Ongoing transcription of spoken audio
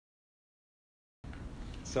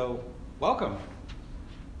So, welcome.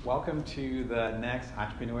 Welcome to the next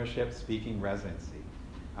Entrepreneurship Speaking Residency.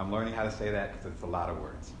 I'm learning how to say that because it's a lot of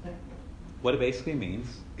words. What it basically means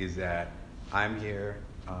is that I'm here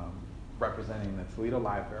representing the Toledo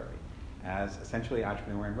Library as essentially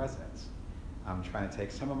entrepreneur in residence. I'm trying to take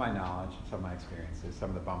some of my knowledge, some of my experiences,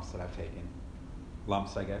 some of the bumps that I've taken,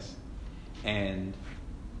 lumps I guess, and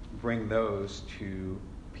bring those to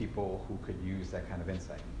people who could use that kind of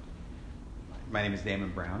insight. My name is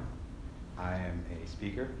Damon Brown. I am a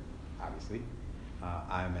speaker, obviously.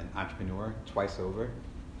 I'm an entrepreneur twice over.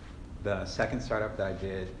 The second startup that I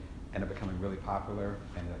did ended up becoming really popular,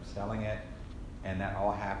 ended up selling it, and that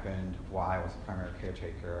all happened while I was the primary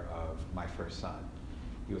caretaker of my first son.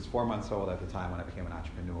 He was 4 months old at the time when I became an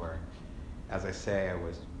entrepreneur. As I say, I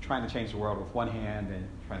was trying to change the world with one hand and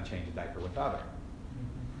trying to change a diaper with the other.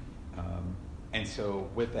 And so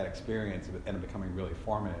with that experience, it ended up becoming really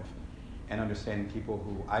formative and understanding people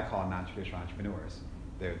who I call non-traditional entrepreneurs.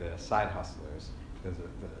 They're the side hustlers, the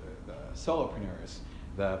solopreneurs,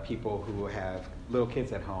 the people who have little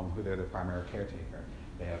kids at home who they're the primary caretaker.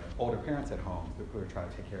 They have older parents at home who are trying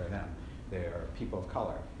to take care of them. They're people of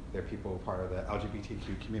color. They're people part of the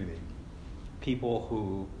LGBTQ community. People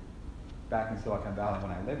who, back in Silicon Valley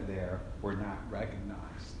when I lived there, were not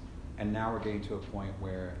recognized. And now we're getting to a point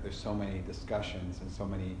where there's so many discussions and so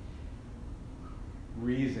many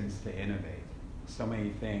reasons to innovate, so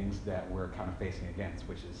many things that we're kind of facing against,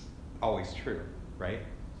 which is always true, right?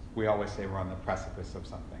 We always say we're on the precipice of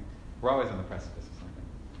something. We're always on the precipice of something.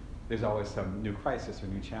 There's always some new crisis or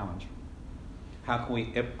new challenge. How can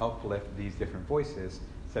we uplift these different voices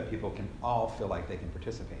so that people can all feel like they can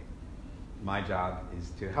participate? My job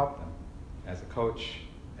is to help them as a coach,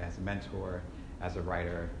 as a mentor, as a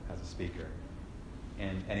writer, as a speaker,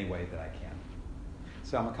 in any way that I can.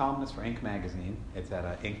 So I'm a columnist for Inc. magazine. It's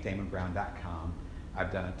at inkdamonbrown.com.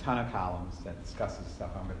 I've done a ton of columns that discusses stuff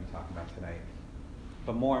I'm going to be talking about tonight.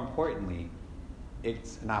 But more importantly,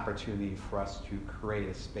 it's an opportunity for us to create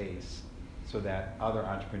a space so that other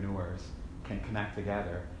entrepreneurs can connect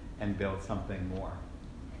together and build something more.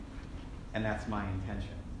 And that's my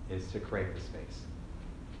intention, is to create the space.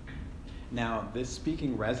 Now, this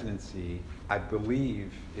speaking residency, I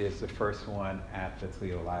believe, is the first one at the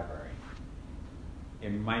Toledo Library.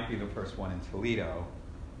 It might be the first one in Toledo.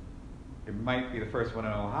 It might be the first one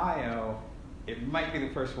in Ohio. It might be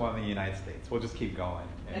the first one in the United States. We'll just keep going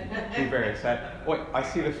and be very excited. Wait, I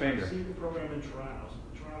see the finger. I see the program in Toronto, so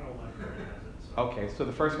the Toronto Library has it. So Okay, so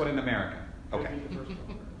the first one in America. Okay. the first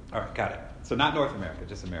one. All right, got it. So not North America,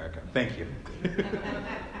 just America. Thank you.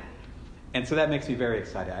 And so that makes me very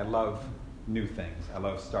excited. I love new things. I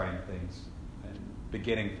love starting things and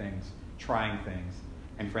beginning things, trying things,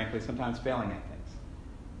 and frankly, sometimes failing at things.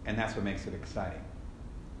 And that's what makes it exciting.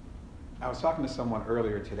 I was talking to someone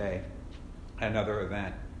earlier today at another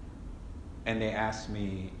event, and they asked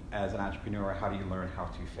me, as an entrepreneur, how do you learn how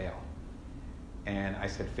to fail? And I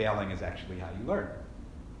said, failing is actually how you learn,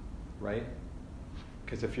 right?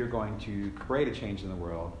 Because if you're going to create a change in the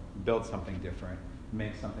world, build something different,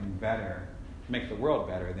 make something better, make the world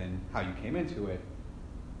better than how you came into it,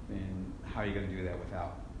 then how are you going to do that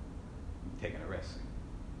without taking a risk?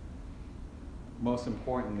 Most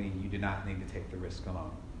importantly, you do not need to take the risk alone.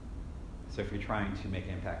 So if you're trying to make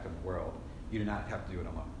an impact on the world, you do not have to do it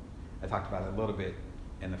alone. I talked about it a little bit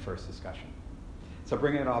in the first discussion. So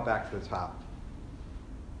bringing it all back to the top,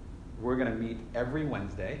 we're going to meet every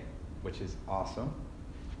Wednesday, which is awesome.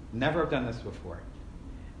 Never have done this before.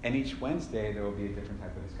 And each Wednesday, there will be a different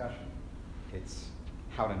type of discussion. It's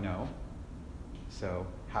how to know. So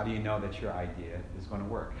how do you know that your idea is going to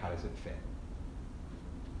work? How does it fit?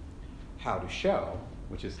 How to show,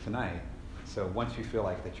 which is tonight. So once you feel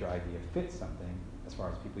like that your idea fits something, as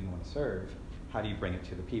far as people you want to serve, how do you bring it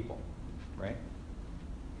to the people, right?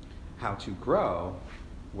 How to grow,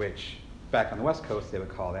 which back on the West Coast, they would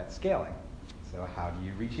call that scaling. So how do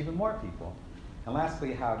you reach even more people? And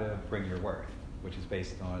lastly, how to bring your worth, which is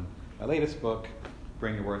based on my latest book,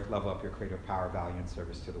 Bring Your Worth, Level Up Your Creative Power, Value, and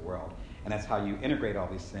Service to the World. And that's how you integrate all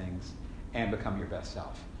these things and become your best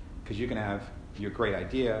self. Because you can have your great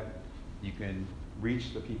idea, you can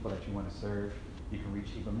reach the people that you want to serve, you can reach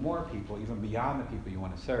even more people, even beyond the people you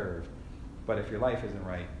want to serve, but if your life isn't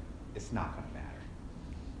right, it's not going to matter.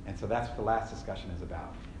 And so that's what the last discussion is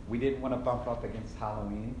about. We didn't want to bump up against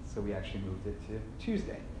Halloween, so we actually moved it to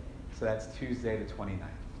Tuesday. So that's Tuesday the 29th.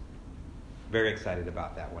 Very excited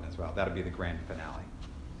about that one as well. That'll be the grand finale.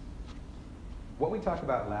 What we talked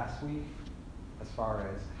about last week, as far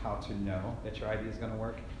as how to know that your idea is going to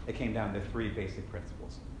work, it came down to 3 basic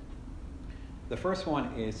principles. The first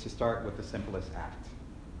one is to start with the simplest act.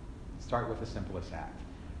 Start with the simplest act.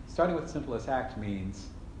 Starting with simplest act means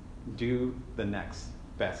do the next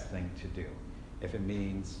best thing to do. If it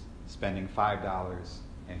means spending $5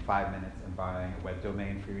 in 5 minutes and buying a web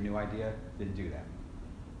domain for your new idea, then do that.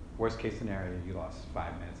 Worst case scenario, you lost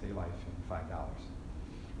 5 minutes of your life and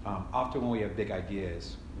 $5. Often when we have big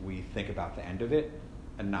ideas, we think about the end of it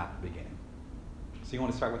and not the beginning. So you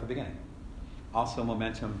want to start with the beginning. Also,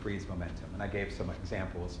 momentum breeds momentum. And I gave some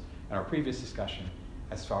examples in our previous discussion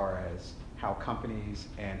as far as how companies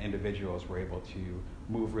and individuals were able to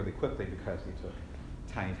move really quickly because we took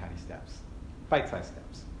tiny, tiny steps, bite-sized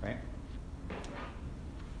steps, right?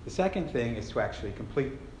 The second thing is to actually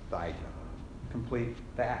complete the idea, complete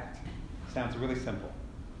the act. Sounds really simple,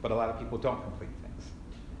 but a lot of people don't complete things.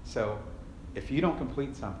 So if you don't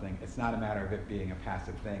complete something, it's not a matter of it being a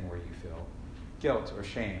passive thing where you feel guilt or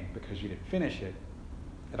shame because you didn't finish it.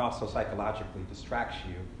 It also psychologically distracts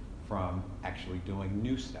you from actually doing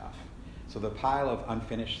new stuff. So the pile of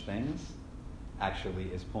unfinished things actually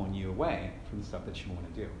is pulling you away from the stuff that you want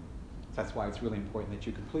to do. So that's why it's really important that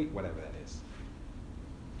you complete whatever that is.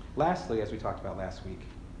 Lastly, as we talked about last week,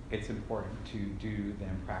 it's important to do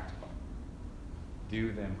them practical.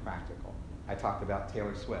 Do them practical. I talked about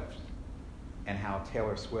Taylor Swift and how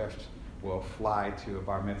Taylor Swift will fly to a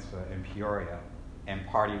bar mitzvah in Peoria and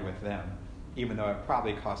party with them, even though it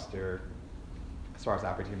probably cost her, as far as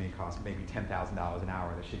opportunity cost, maybe $10,000 an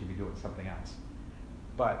hour that she could be doing something else.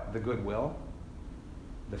 But the goodwill,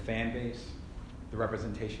 the fan base, the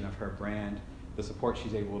representation of her brand, the support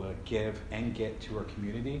she's able to give and get to her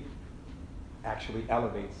community actually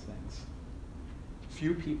elevates things.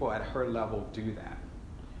 Few people at her level do that.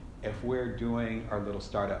 If we're doing our little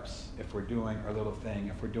startups, if we're doing our little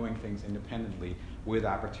thing, if we're doing things independently with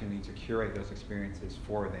opportunity to curate those experiences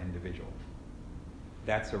for the individual,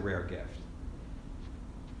 that's a rare gift.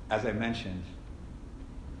 As I mentioned,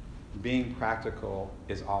 being practical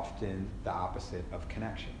is often the opposite of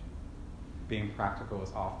connection. Being practical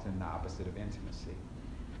is often the opposite of intimacy.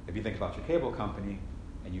 If you think about your cable company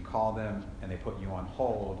and you call them and they put you on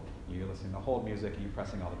hold, you're listening to hold music and you're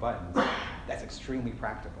pressing all the buttons, that's extremely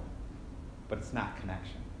practical, but it's not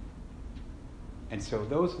connection. And so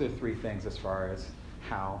those are the three things as far as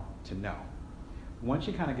how to know. Once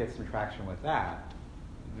you kind of get some traction with that,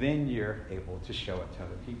 then you're able to show it to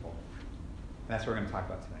other people. And that's what we're going to talk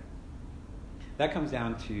about tonight. That comes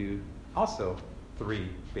down to also 3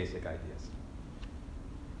 basic ideas.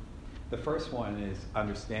 The first one is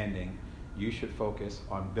understanding you should focus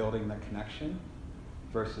on building the connection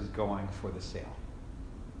versus going for the sale.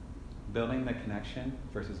 Building the connection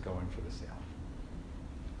versus going for the sale.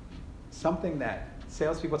 Something that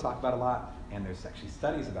salespeople talk about a lot, and there's actually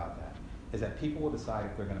studies about that, is that people will decide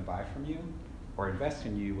if they're going to buy from you or invest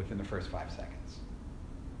in you within the first 5 seconds.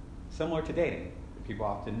 Similar to dating, people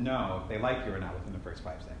often know if they like you or not within the first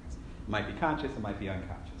 5 seconds. It might be conscious, it might be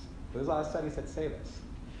unconscious. But there's a lot of studies that say this.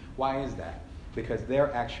 Why is that? Because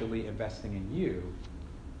they're actually investing in you,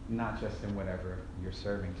 not just in whatever you're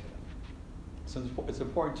serving to them. So it's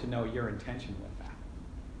important to know your intention with that.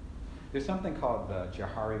 There's something called the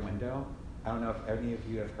Johari window. I don't know if any of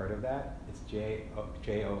you have heard of that. It's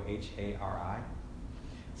Johari.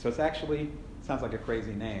 So it's actually, sounds like a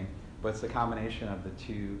crazy name, but it's a combination of the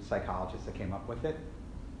 2 psychologists that came up with it.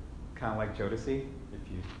 Kind of like Jodeci,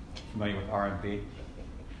 if you're familiar with R&B. A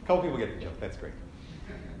couple people get the joke, that's great.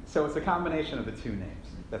 So it's a combination of the 2 names.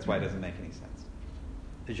 That's why it doesn't make any sense.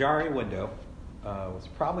 The Johari window was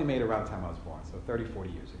probably made around the time I was born, so 30, 40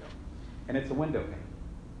 years ago. And it's a window pane.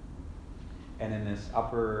 And in this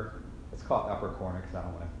upper, let's call it upper corner because I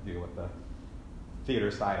don't want to deal with the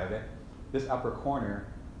theater side of it. This upper corner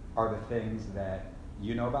are the things that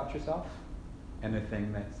you know about yourself and the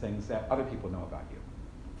things that other people know about you.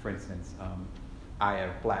 For instance, I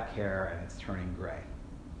have black hair and it's turning gray.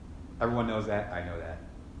 Everyone knows that, I know that.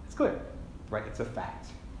 It's clear, right? It's a fact,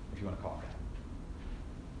 if you want to call it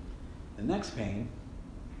that. The next pane,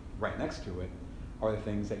 right next to it, are the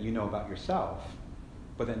things that you know about yourself,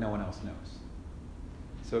 but that no one else knows.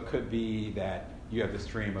 So it could be that you have this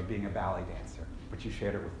dream of being a ballet dancer, but you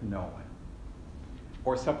shared it with no one.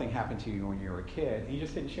 Or something happened to you when you were a kid, and you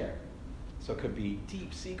just didn't share it. So it could be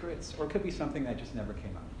deep secrets, or it could be something that just never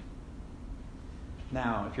came up.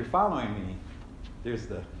 Now, if you're following me, there's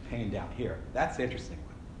the pane down here. That's the interesting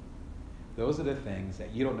one. Those are the things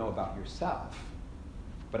that you don't know about yourself,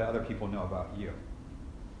 but other people know about you.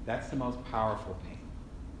 That's the most powerful pane.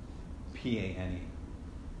 P-A-N-E.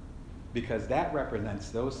 Because that represents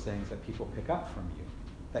those things that people pick up from you,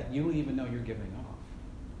 that you even know you're giving off.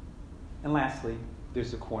 And lastly,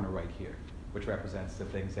 there's the corner right here, which represents the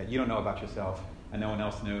things that you don't know about yourself and no one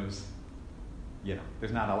else knows,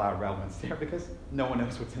 there's not a lot of relevance there because no one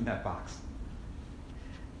knows what's in that box.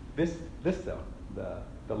 This though,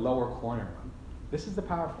 the lower corner one, this is the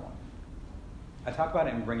powerful one. I talk about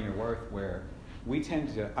it in Bring Your Worth, where we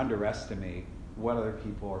tend to underestimate what other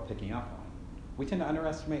people are picking up on. We tend to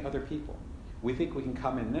underestimate other people. We think we can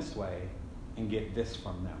come in this way and get this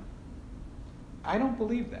from them. I don't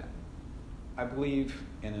believe that. I believe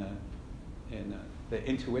in the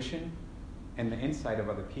intuition and the insight of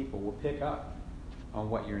other people will pick up on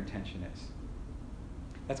what your intention is.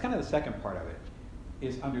 That's kind of the second part of it,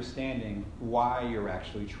 is understanding why you're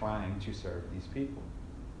actually trying to serve these people.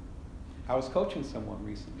 I was coaching someone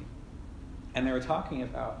recently, and they were talking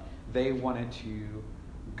about they wanted to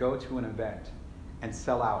go to an event and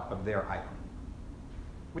sell out of their item,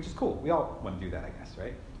 which is cool. We all want to do that, I guess,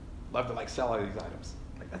 right? Love to sell all these items.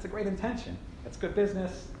 That's a great intention. That's good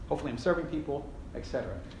business. Hopefully I'm serving people,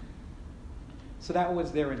 etc. So that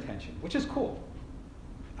was their intention, which is cool.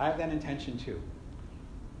 I have that intention too.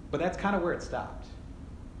 But that's kind of where it stopped.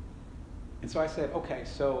 And so I said, okay,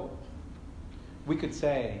 so we could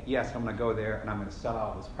say, yes, I'm going to go there and I'm going to sell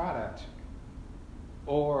out this product.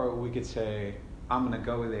 Or we could say, I'm going to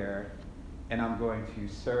go there and I'm going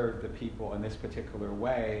to serve the people in this particular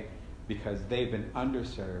way because they've been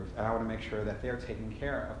underserved and I want to make sure that they're taken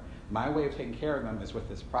care of. My way of taking care of them is with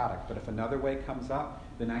this product, but if another way comes up,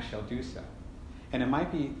 then I shall do so. And it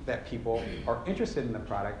might be that people are interested in the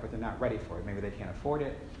product, but they're not ready for it. Maybe they can't afford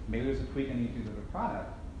it. Maybe there's a tweak I need to do to the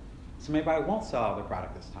product. So maybe I won't sell the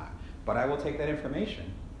product this time, but I will take that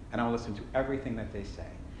information and I'll listen to everything that they say.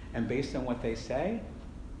 And based on what they say,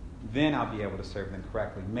 then I'll be able to serve them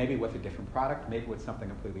correctly, maybe with a different product, maybe with something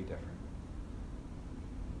completely different.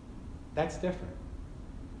 That's different.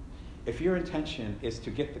 If your intention is to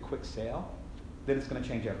get the quick sale, then it's going to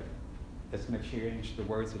change everything. It's going to change the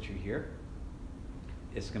words that you hear.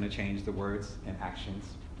 It's going to change the words and actions,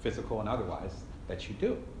 physical and otherwise, that you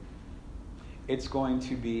do. It's going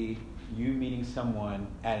to be you meeting someone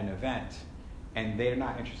at an event and they're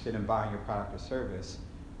not interested in buying your product or service,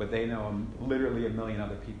 but they know literally a million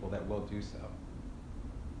other people that will do so.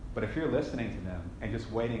 But if you're listening to them and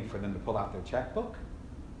just waiting for them to pull out their checkbook,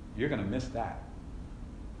 you're going to miss that.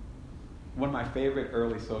 One of my favorite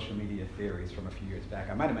early social media theories from a few years back,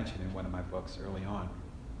 I might have mentioned it in one of my books early on,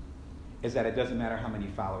 is that it doesn't matter how many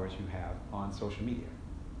followers you have on social media.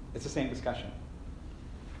 It's the same discussion.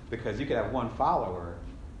 Because you could have one follower,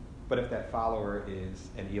 but if that follower is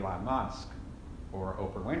an Elon Musk or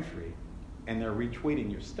Oprah Winfrey, and they're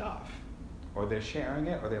retweeting your stuff, or they're sharing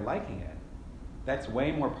it, or they're liking it, that's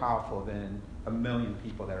way more powerful than a million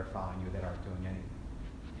people that are following you that aren't doing anything.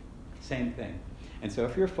 Same thing. And so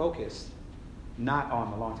if you're focused not on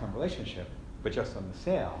the long-term relationship, but just on the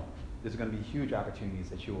sale, there's going to be huge opportunities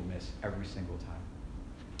that you will miss every single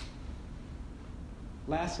time.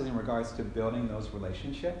 Lastly, in regards to building those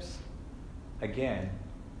relationships, again,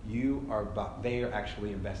 they are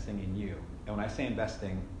actually investing in you. And when I say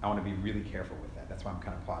investing, I want to be really careful with that. That's why I'm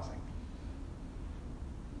kind of pausing.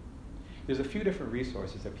 There's a few different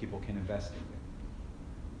resources that people can invest in.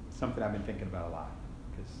 Something I've been thinking about a lot.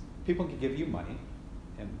 Because people can give you money,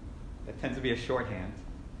 and that tends to be a shorthand,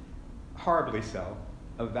 horribly so,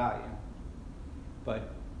 of value.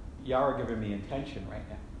 But y'all are giving me intention right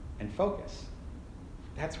now, and focus.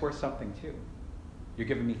 That's worth something too. You're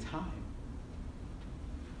giving me time,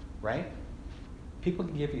 right? People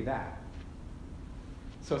can give you that.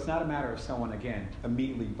 So it's not a matter of someone, again,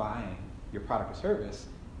 immediately buying your product or service,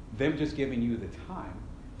 them just giving you the time,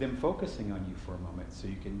 them focusing on you for a moment so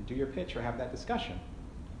you can do your pitch or have that discussion.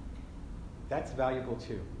 That's valuable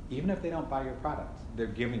too. Even if they don't buy your product, they're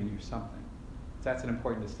giving you something. So that's an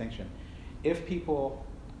important distinction. If people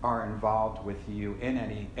are involved with you in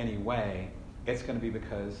any way, it's going to be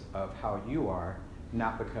because of how you are,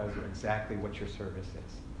 not because of exactly what your service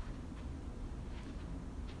is.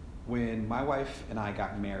 When my wife and I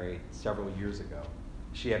got married several years ago,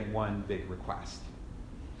 she had one big request.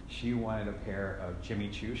 She wanted a pair of Jimmy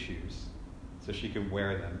Choo shoes so she could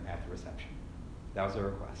wear them at the reception. That was her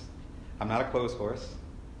request. I'm not a clothes horse.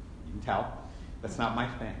 You can tell. That's not my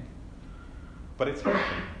thing. But it's her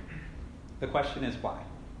thing. The question is why?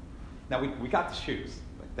 Now, we got the shoes.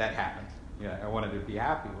 That happened. Yeah, I wanted to be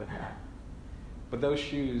happy with that. But those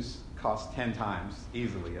shoes cost 10 times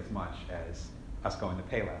easily as much as us going to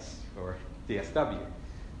Payless or DSW,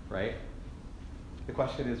 right? The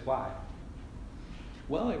question is why?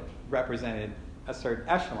 Well, it represented a certain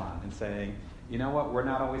echelon in saying, you know what, we're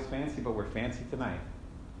not always fancy, but we're fancy tonight.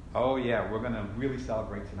 Oh yeah, we're going to really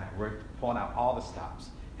celebrate tonight. We're pulling out all the stops.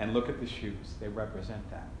 And look at the shoes. They represent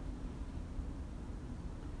that.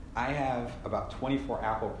 I have about 24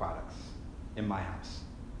 Apple products in my house,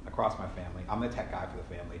 across my family. I'm the tech guy for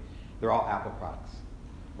the family. They're all Apple products,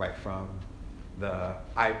 right? From the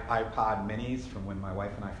iPod minis from when my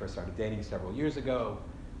wife and I first started dating several years ago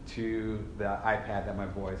to the iPad that my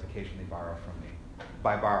boys occasionally borrow from me.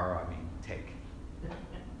 By borrow, I mean take.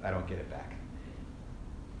 I don't get it back.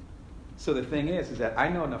 So the thing is that I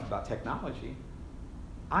know enough about technology.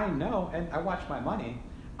 I know, and I watch my money,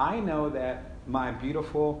 I know that my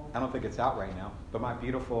beautiful, I don't think it's out right now, but my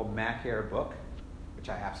beautiful Mac Air book, which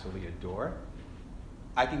I absolutely adore,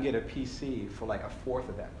 I can get a PC for like a fourth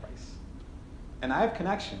of that price. And I have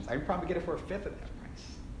connections. I can probably get it for a fifth of that price.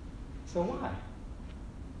 So why?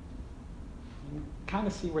 You kind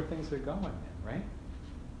of see where things are going then, right?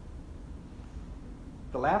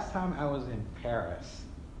 The last time I was in Paris,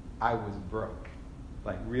 I was broke,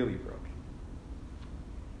 like really broke.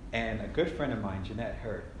 And a good friend of mine, Jeanette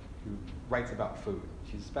Hurt, who writes about food,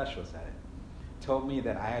 she's a specialist at it, told me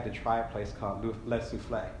that I had to try a place called Le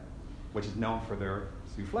Soufflé, which is known for their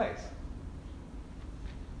soufflés.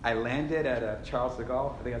 I landed at Charles de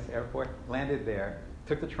Gaulle, I think that's the airport, landed there,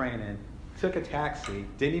 took the train in, took a taxi,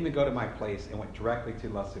 didn't even go to my place, and went directly to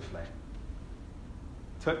Le Soufflé.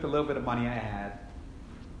 Took the little bit of money I had,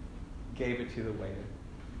 gave it to the waiter,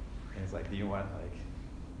 and he's like, do you want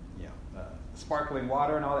sparkling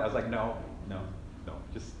water and all that? I was like, no,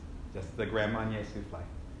 just the Grand Marnier soufflé.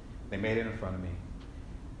 They made it in front of me.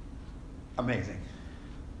 Amazing.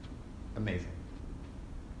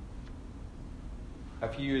 A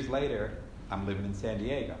few years later, I'm living in San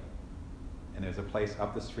Diego, and there's a place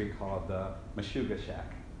up the street called the Meshuggah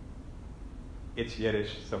Shack. It's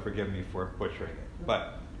Yiddish, so forgive me for butchering it,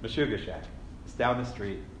 but Meshuggah Shack. It's down the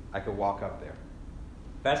street. I could walk up there.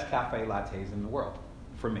 Best cafe lattes in the world,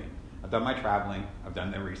 for me. I've done my traveling. I've done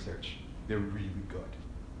the research. They're really good.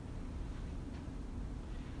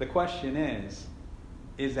 The question is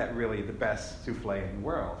that really the best souffle in the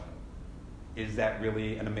world? Is that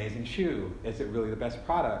really an amazing shoe? Is it really the best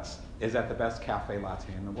products? Is that the best cafe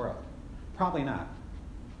latte in the world? Probably not.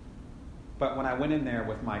 But when I went in there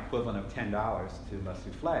with my equivalent of $10 to Le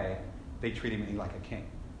Soufflé, they treated me like a king.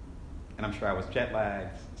 And I'm sure I was jet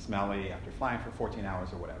lagged, smelly, after flying for 14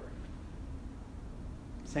 hours or whatever.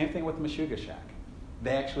 Same thing with Meshuggah Shack.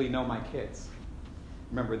 They actually know my kids.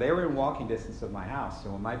 Remember, they were in walking distance of my house,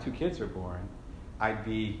 so when my two kids were born, I'd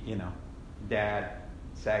be, dad,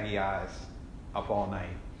 saggy eyes, up all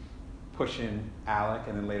night, pushing Alec,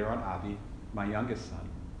 and then later on Avi, my youngest son,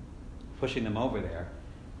 pushing them over there.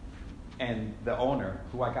 And the owner,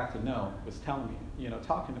 who I got to know, was telling me,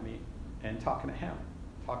 talking to me and talking to him,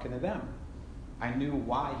 talking to them. I knew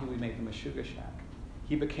why he would make them a Meshuggah Shack.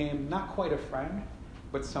 He became not quite a friend,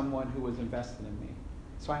 but someone who was invested in me.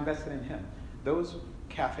 So I invested in him. Those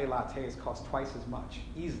cafe lattes cost twice as much,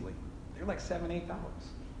 easily. They're like $7, $8.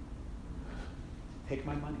 Take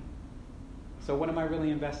my money. So what am I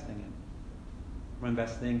really investing in? I'm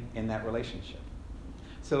investing in that relationship.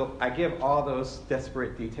 So I give all those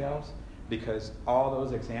disparate details because all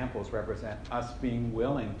those examples represent us being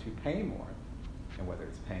willing to pay more. And whether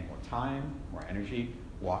it's paying more time, more energy,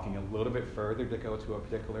 walking a little bit further to go to a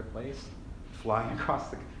particular place, flying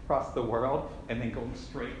across the world, and then going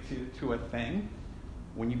straight to a thing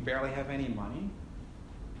when you barely have any money,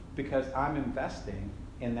 because I'm investing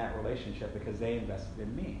in that relationship because they invested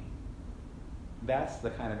in me. That's the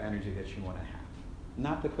kind of energy that you want to have,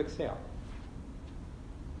 not the quick sale.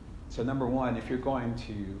 So number one, if you're going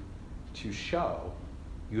to show,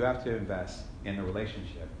 you have to invest in the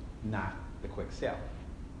relationship, not the quick sale.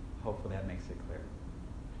 Hopefully that makes it clear.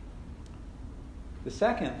 The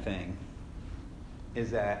second thing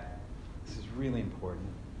is that, this is really important,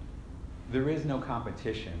 there is no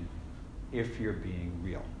competition if you're being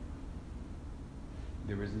real.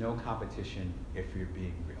 There is no competition if you're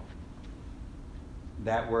being real.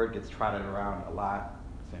 That word gets trotted around a lot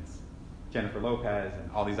since Jennifer Lopez and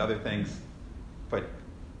all these other things, but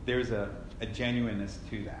there's a genuineness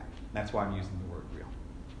to that. That's why I'm using the word real.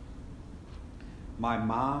 My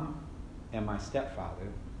mom and my stepfather,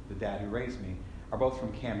 the dad who raised me, are both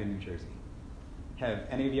from Camden, New Jersey. Have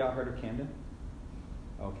any of y'all heard of Camden?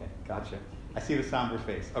 Okay, gotcha. I see the somber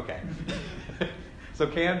face. Okay. So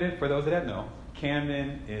Camden, for those that don't know,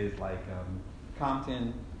 Camden is like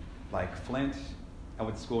Compton, like Flint. I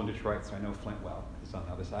went to school in Detroit, so I know Flint well. It's on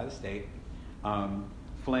the other side of the state.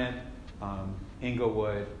 Flint,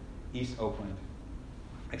 Inglewood, East Oakland,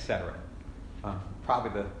 etc.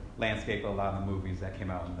 Probably the landscape of a lot of the movies that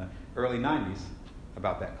came out in the early 90s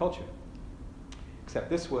about that culture. Except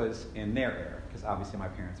this was in their era, because obviously my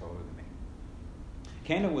parents are older than me.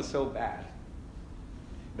 Camden was so bad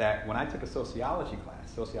that when I took a sociology class,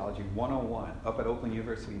 Sociology 101, up at Oakland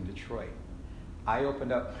University in Detroit, I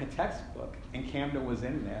opened up my textbook, and Camden was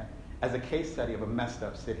in there as a case study of a messed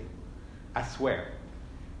up city. I swear.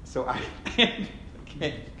 So I can't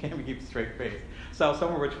keep a straight face. So I was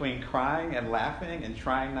somewhere between crying and laughing and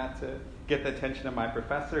trying not to get the attention of my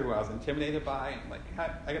professor, who I was intimidated by. And I'm like,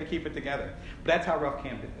 I got to keep it together. But that's how rough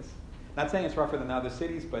Camden is. Not saying it's rougher than other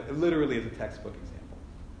cities, but it literally is a textbook example.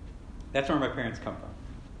 That's where my parents come from.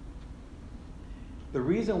 The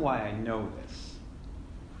reason why I know this,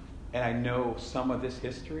 and I know some of this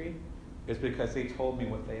history, is because they told me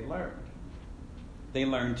what they learned. They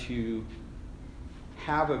learned to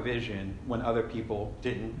have a vision when other people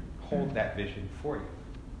didn't hold that vision for you,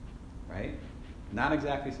 right? Not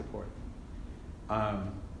exactly supportive.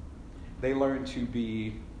 They learned to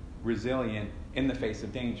be resilient in the face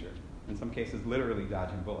of danger. In some cases, literally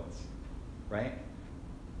dodging bullets, right?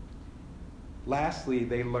 Lastly,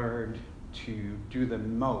 they learned to do the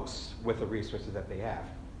most with the resources that they have.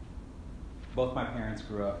 Both my parents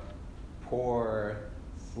grew up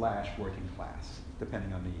poor/working class,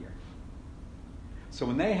 depending on the year. So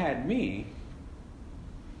when they had me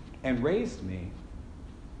and raised me,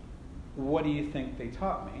 what do you think they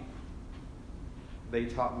taught me? They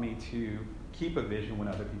taught me to keep a vision when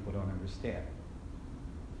other people don't understand,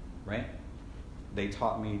 right? They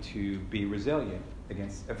taught me to be resilient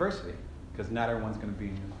against adversity, because not everyone's going to be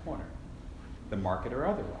in your corner, the market or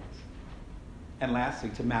otherwise. And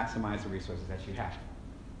lastly, to maximize the resources that you have.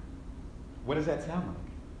 What does that sound like?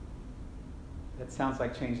 That sounds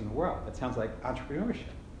like changing the world. That sounds like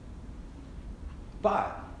entrepreneurship.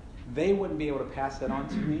 But they wouldn't be able to pass that on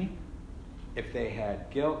to me if they had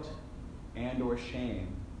guilt and or shame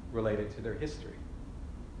related to their history.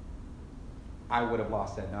 I would have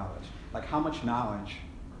lost that knowledge. Like, how much knowledge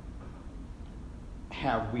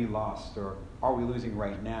have we lost, or are we losing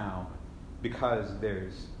right now because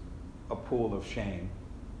there's a pool of shame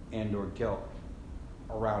and or guilt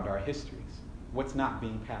around our histories? What's not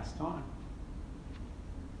being passed on?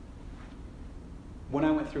 When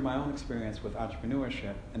I went through my own experience with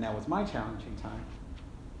entrepreneurship, and that was my challenging time,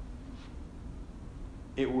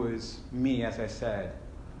 it was me, as I said,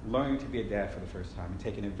 learning to be a dad for the first time and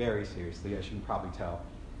taking it very seriously. As you can probably tell,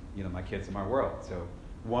 my kids are my world. So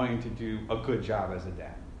wanting to do a good job as a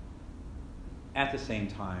dad. At the same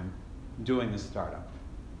time, doing the startup.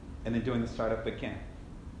 And then doing the startup again.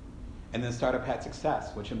 And then the startup had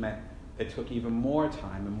success, which meant it took even more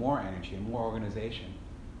time and more energy and more organization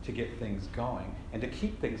to get things going and to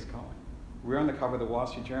keep things going. We're on the cover of the Wall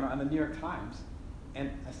Street Journal and the New York Times. And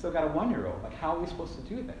I still got a 1-year-old. Like, how are we supposed to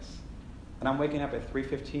do this? And I'm waking up at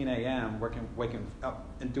 3:15 a.m., waking up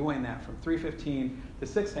and doing that from 3:15 to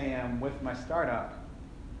 6 a.m. with my startup.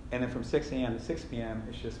 And then from 6 a.m. to 6 p.m.,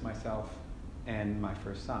 it's just myself and my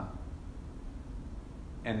first son.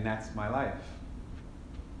 And that's my life.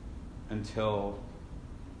 Until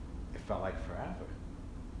it felt like forever.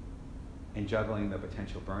 And juggling the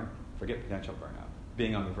potential forget potential burnout,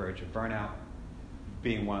 being on the verge of burnout,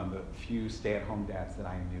 being one of the few stay-at-home dads that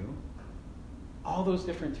I knew, all those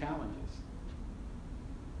different challenges.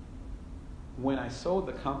 When I sold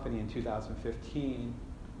the company in 2015,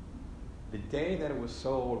 the day that it was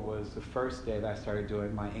sold was the first day that I started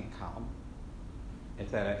doing my ink column.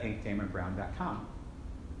 It's at inkdamonbrown.com.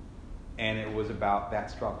 And it was about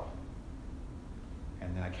that struggle.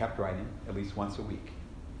 And then I kept writing at least once a week.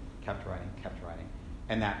 Kept writing.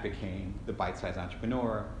 And that became The Bite-Sized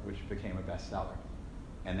Entrepreneur, which became a bestseller.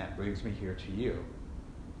 And that brings me here to you.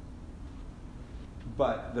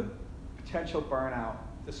 But the potential burnout,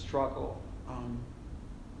 the struggle,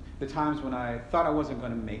 the times when I thought I wasn't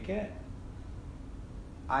going to make it,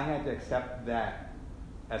 I had to accept that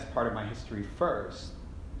as part of my history first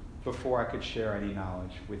before I could share any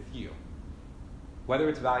knowledge with you. Whether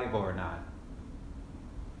it's valuable or not,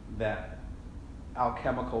 that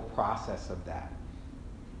alchemical process of that,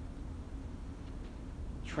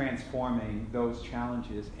 transforming those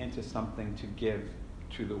challenges into something to give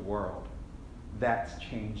to the world, that's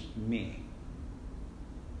changed me.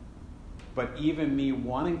 But even me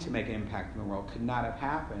wanting to make an impact in the world could not have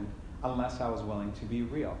happened unless I was willing to be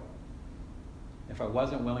real. If I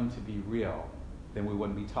wasn't willing to be real, then we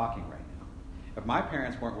wouldn't be talking right now. If my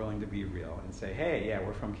parents weren't willing to be real and say, hey, yeah,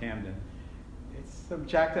 we're from Camden, it's some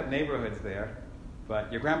jacked up neighborhoods there, but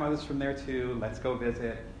your grandmother's from there too, let's go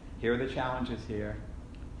visit, here are the challenges here,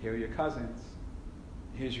 here are your cousins,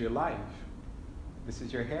 here's your life, this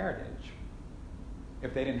is your heritage.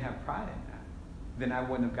 If they didn't have pride in that, then I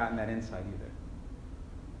wouldn't have gotten that insight either.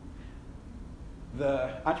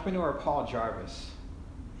 The entrepreneur Paul Jarvis,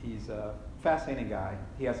 he's a fascinating guy.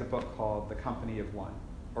 He has a book called The Company of One,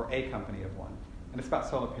 or A Company of One, and it's about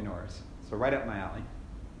solopreneurs, so right up my alley.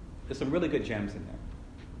 There's some really good gems in there.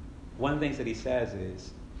 One of the things that he says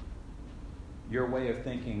is, your way of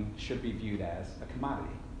thinking should be viewed as a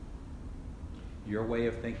commodity. Your way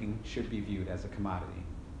of thinking should be viewed as a commodity.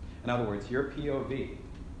 In other words, your POV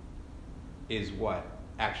is what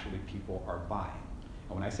actually people are buying.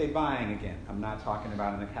 And when I say buying, again, I'm not talking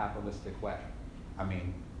about in a capitalistic way. I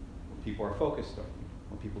mean, when people are focused on you,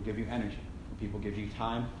 when people give you energy, when people give you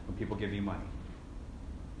time, when people give you money.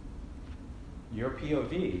 Your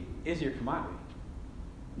POV is your commodity,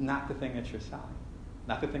 not the thing that you're selling,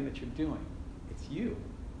 not the thing that you're doing. It's you.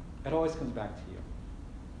 It always comes back to you.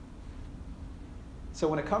 So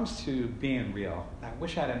when it comes to being real, I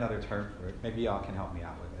wish I had another term for it. Maybe y'all can help me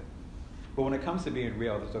out with it. But when it comes to being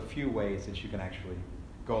real, there's a few ways that you can actually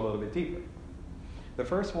go a little bit deeper. The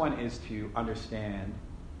first one is to understand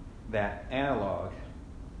that analog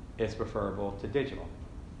is preferable to digital.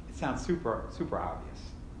 It sounds super, super obvious,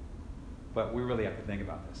 but we really have to think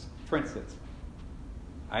about this. For instance,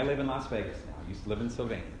 I live in Las Vegas now. I used to live in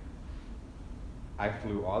Sylvania. I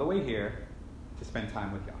flew all the way here to spend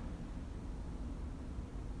time with y'all.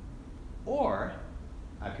 Or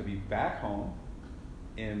I could be back home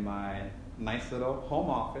in my nice little home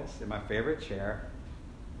office in my favorite chair.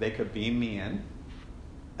 They could beam me in,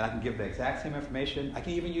 and I can give the exact same information. I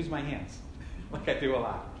can even use my hands, like I do a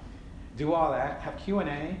lot. Do all that, have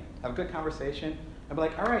Q&A, have a good conversation, and be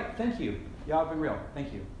like, all right, thank you. Y'all have been real,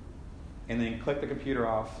 thank you. And then click the computer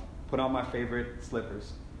off, put on my favorite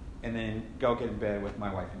slippers, and then go get in bed with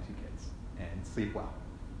my wife and 2 kids and sleep well.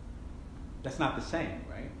 That's not the same,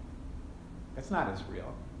 right? That's not as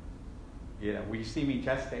real. You know, when you see me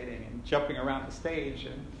gestating and jumping around the stage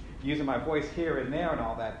and using my voice here and there and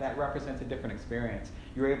all that, that represents a different experience.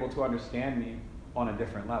 You're able to understand me on a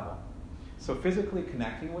different level. So physically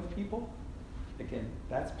connecting with people, again,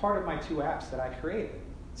 that's part of my 2 apps that I created.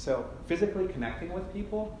 So physically connecting with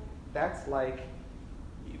people, that's like,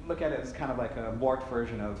 you look at it as kind of like a morphed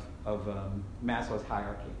version of Maslow's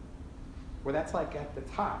hierarchy, where that's like at the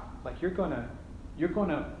top. Like your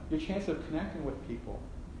chance of connecting with people,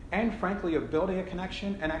 and frankly of building a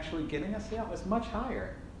connection and actually getting a sale is much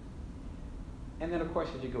higher. And then of course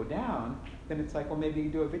as you go down, then it's like, well, maybe you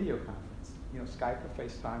do a video conference, Skype or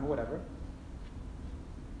FaceTime or whatever.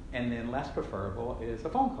 And then less preferable is a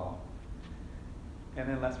phone call. And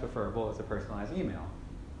then less preferable is a personalized email.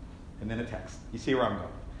 And then a text. You see where I'm going.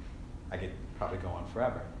 I could probably go on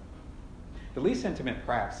forever. The least intimate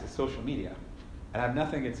perhaps is social media. And I have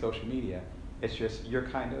nothing against social media. It's just you're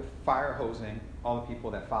kind of fire hosing all the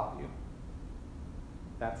people that follow you.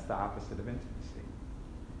 That's the opposite of intimacy.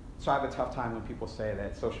 So I have a tough time when people say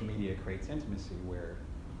that social media creates intimacy, where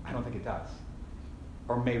I don't think it does.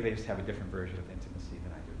 Or maybe they just have a different version of intimacy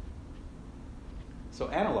than I do. So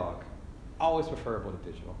analog, always preferable to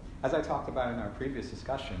digital. As I talked about in our previous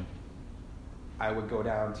discussion, I would go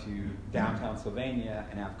down to downtown Sylvania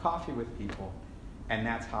and have coffee with people, and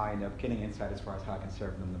that's how I end up getting insight as far as how I can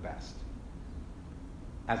serve them the best,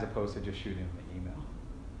 as opposed to just shooting them an email.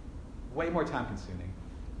 Way more time consuming,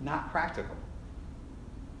 not practical,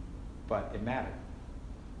 but it mattered.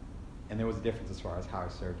 And there was a difference as far as how I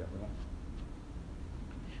served everyone.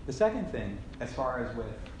 The second thing, as far as with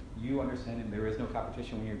you understanding there is no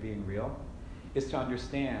competition when you're being real, is to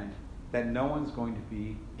understand that no one's going to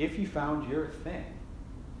be, if you found your thing,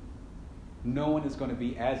 no one is going to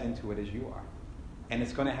be as into it as you are. And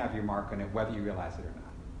it's going to have your mark on it, whether you realize it or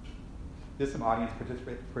not. There's some audience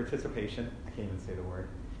participation. I can't even say the word.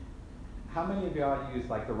 How many of y'all use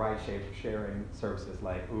like the ride-sharing services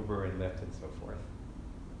like Uber and Lyft and so forth?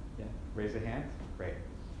 Yeah, raise your hand. Great.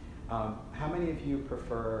 How many of you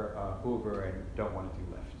prefer Uber and don't want to do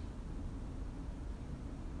Lyft?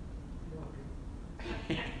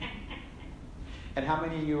 And how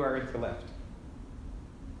many of you are into Lyft?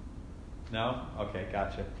 No? Okay,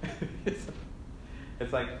 gotcha.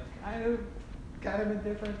 It's like kind of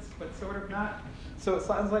indifference, but sort of not. So it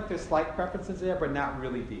sounds like there's slight preferences there, but not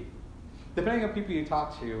really deep. Depending on people you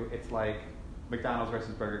talk to, it's like McDonald's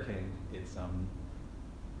versus Burger King. It's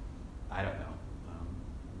I don't know,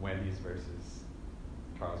 Wendy's versus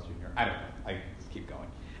Carl's Jr. I don't know. I just keep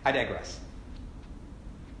going. I digress.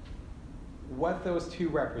 What those two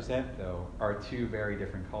represent, though, are 2 very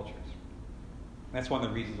different cultures. That's one of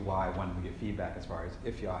the reasons why I wanted to get feedback as far as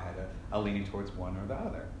if y'all had a leaning towards one or the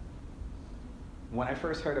other. When I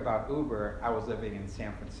first heard about Uber, I was living in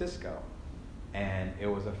San Francisco, and it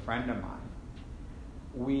was a friend of mine.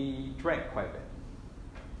 We drank quite a bit.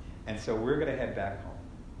 And so we're going to head back home.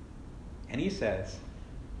 And he says,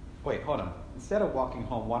 wait, hold on. Instead of walking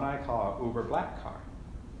home, why don't I call an Uber black car?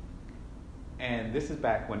 And this is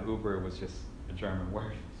back when Uber was just a German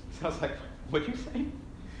word. So I was like, what'd you say?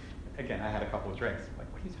 again, I had a couple of drinks. I'm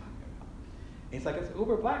like, what are you talking about? And he's like, it's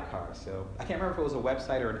Uber Black Car. So I can't remember if it was a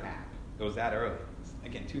website or an app. It was that early. It was,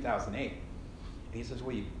 again, 2008. And he says,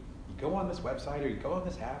 well, you go on this website or you go on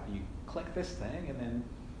this app and you click this thing, and then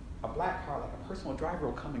a black car, like a personal driver,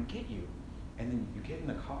 will come and get you. And then you get in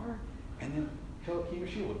the car, and then he or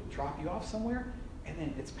she will drop you off somewhere, and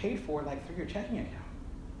then it's paid for like through your checking account.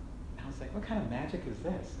 And I was like, what kind of magic is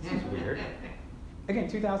this? This is weird. Again,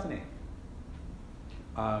 2008.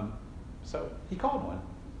 So he called one,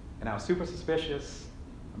 and I was super suspicious.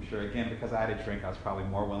 I'm sure, again, because I had a drink, I was probably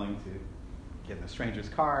more willing to get in a stranger's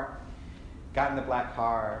car. Got in the black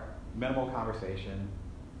car, minimal conversation.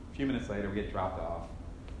 A few minutes later, we get dropped off.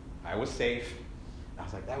 I was safe. I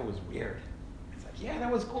was like, that was weird. It's like, yeah,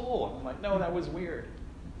 that was cool. I'm like, no, that was weird.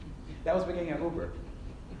 That was beginning at Uber.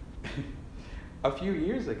 A few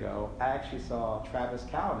years ago, I actually saw Travis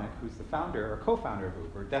Kalanick, who's the founder or co-founder of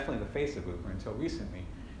Uber, definitely the face of Uber until recently,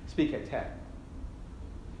 speak at TED.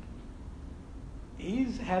 He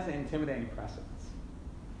has an intimidating presence.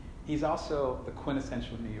 He's also the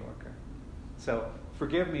quintessential New Yorker. So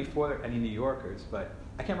forgive me for any New Yorkers, but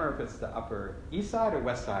I can't remember if it's the Upper East Side or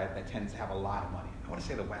West Side that tends to have a lot of money. I want to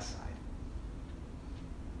say the West Side.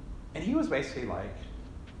 And he was basically like,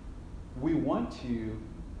 we want to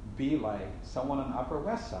be like someone on the Upper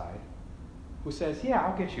West Side who says, yeah,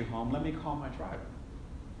 I'll get you home. Let me call my driver.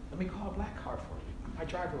 Let me call a black car for you. My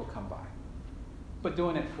driver will come by. But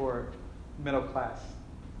doing it for middle class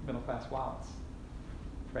wallets.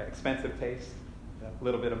 Right? Expensive taste, a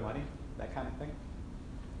little bit of money, that kind of thing.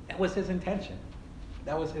 That was his intention.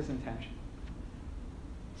 That was his intention.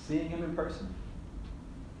 Seeing him in person,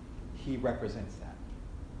 he represents that.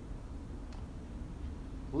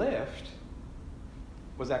 Lyft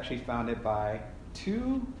was actually founded by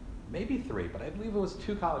 2, maybe 3, but I believe it was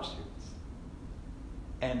 2 college students.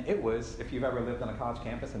 And it was, if you've ever lived on a college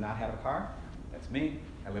campus and not had a car, that's me.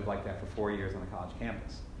 I lived like that for 4 years on a college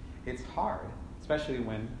campus. It's hard, especially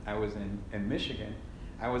when I was in Michigan.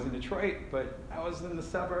 I was in Detroit, but I was in the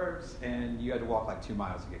suburbs, and you had to walk like 2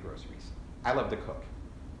 miles to get groceries. I love to cook.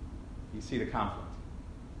 You see the conflict.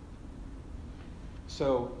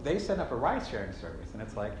 So they set up a ride-sharing service, and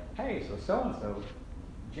it's like, hey, so-and-so,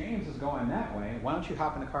 James is going that way. Why don't you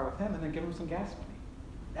hop in the car with him and then give him some gas money?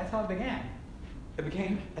 That's how it began. It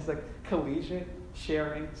became as a collegiate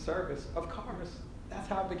sharing service of cars. That's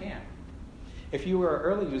how it began. If you were an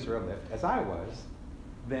early user of Lyft, as I was,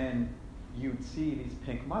 then you'd see these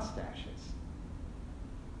pink mustaches.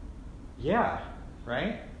 Yeah,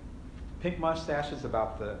 right? Pink mustaches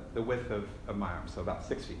about the width of my arm, so about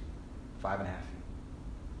 6 feet, 5.5 feet.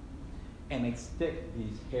 And they stick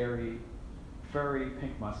these hairy, furry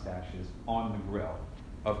pink mustaches on the grill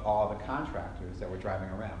of all the contractors that were driving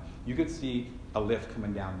around. You could see a Lyft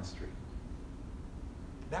coming down the street.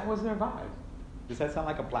 That was their vibe. Does that sound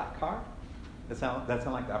like a black car? That sound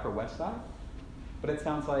like the Upper West Side? But it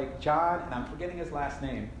sounds like John, and I'm forgetting his last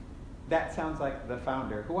name, that sounds like the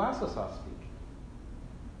founder, who I also saw speak.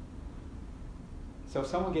 So if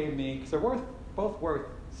someone gave me, because they're both worth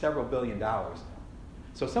several $1 billion now.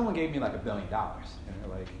 So if someone gave me like $1 billion, and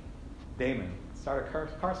they're like, Damon, start a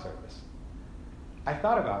car service. I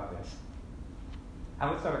thought about this. I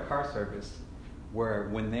would start a car service where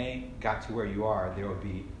when they got to where you are, there would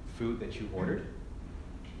be food that you ordered,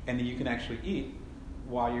 and then you can actually eat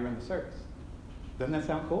while you're in the service. Doesn't that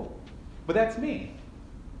sound cool? But that's me.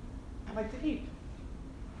 I like to eat.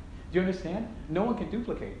 Do you understand? No one can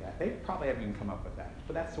duplicate that. They probably haven't even come up with that.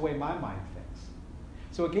 But that's the way my mind thinks.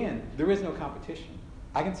 So again, there is no competition.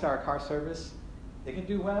 I can start a car service. It can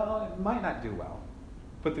do well. It might not do well.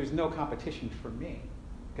 But there's no competition for me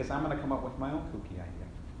because I'm going to come up with my own kooky idea.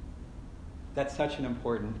 That's such an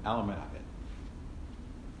important element of it.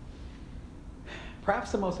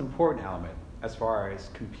 Perhaps the most important element as far as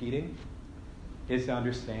competing is to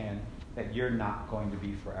understand that you're not going to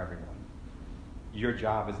be for everyone. Your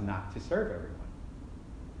job is not to serve everyone.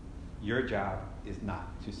 Your job is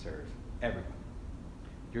not to serve everyone.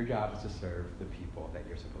 Your job is to serve the people that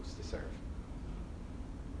you're supposed to serve.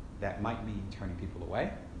 That might mean turning people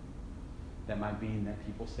away. That might mean that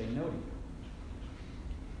people say no to you.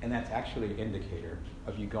 And that's actually an indicator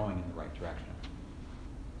of you going in the right direction.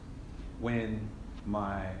 When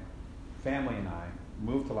my family and I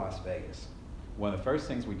moved to Las Vegas, one of the first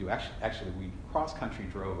things we do, actually we cross-country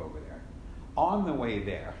drove over there. On the way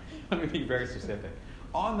there, let me be very specific.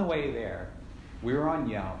 On the way there, we were on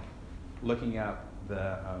Yelp looking up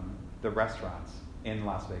the restaurants in the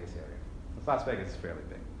Las Vegas area. Las Vegas is fairly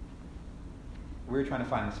big. We were trying to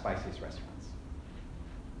find the spiciest restaurants.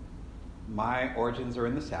 My origins are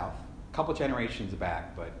in the South, a couple generations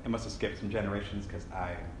back, but it must have skipped some generations because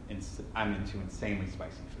I'm into insanely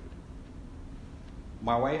spicy food.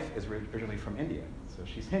 My wife is originally from India, so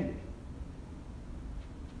she's Hindi.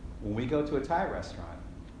 When we go to a Thai restaurant,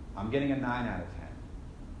 I'm getting a 9 out of 10.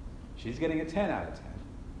 She's getting a 10 out of 10.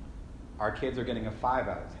 Our kids are getting a 5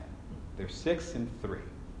 out of 10. They're 6 and 3.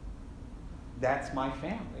 That's my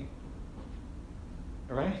family.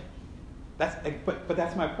 All right? But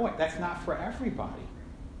that's my point. That's not for everybody.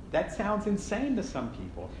 That sounds insane to some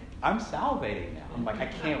people. I'm salivating now. I'm like, I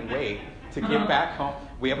can't wait to get back home.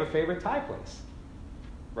 We have a favorite Thai place,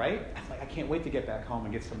 right? It's like, I can't wait to get back home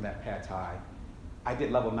and get some of that pad Thai. I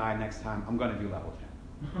did level 9 next time. I'm going to do level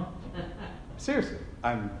 10. Seriously.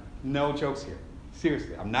 No jokes here.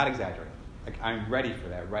 Seriously. I'm not exaggerating. Like, I'm ready for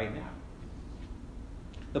that right now.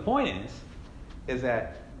 The point is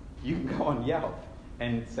that you can go on Yelp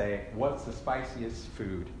and say, what's the spiciest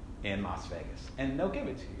food in Las Vegas? And they'll give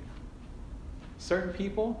it to you. Certain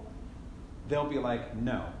people, they'll be like,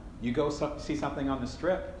 no. You go see something on the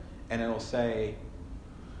strip, and it'll say,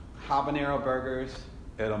 habanero burgers,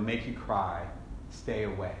 it'll make you cry, stay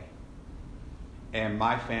away. And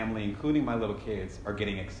my family, including my little kids, are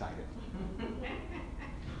getting excited.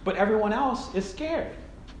 But everyone else is scared.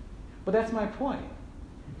 But that's my point.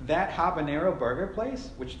 That habanero burger place,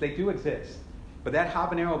 which they do exist, but that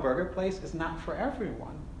habanero burger place is not for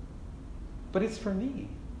everyone. But it's for me.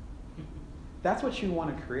 That's what you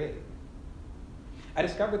want to create. I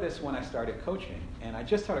discovered this when I started coaching, and I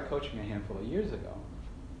just started coaching a handful of years ago.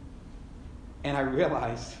 And I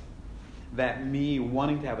realized that me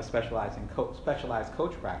wanting to have a specialized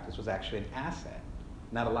coach practice was actually an asset,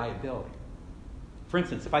 not a liability. For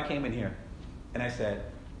instance, if I came in here and I said,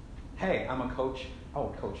 hey, I'm a coach, I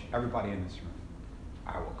will coach everybody in this room.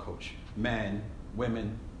 I will coach men,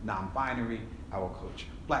 women, non-binary. I will coach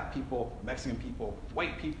black people, Mexican people,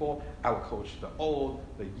 white people. I will coach the old,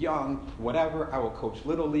 the young, whatever. I will coach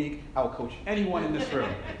Little League. I will coach anyone in this room.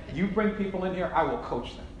 You bring people in here, I will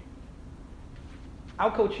coach them.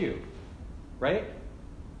 I'll coach you, right?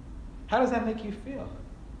 How does that make you feel?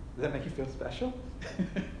 Does that make you feel special?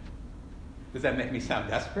 Does that make me sound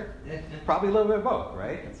desperate? Probably a little bit of both,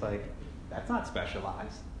 right? It's like, that's not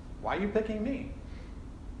specialized. Why are you picking me?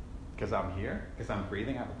 Because I'm here, because I'm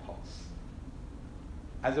breathing, I have a pulse.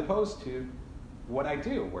 As opposed to what I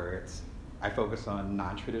do, where I focus on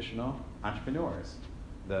non-traditional entrepreneurs,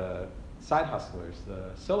 the side hustlers,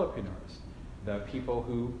 the solopreneurs, the people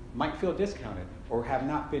who might feel discounted or have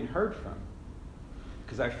not been heard from.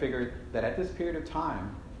 Because I figured that at this period of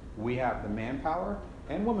time, we have the manpower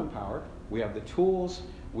and woman power, we have the tools,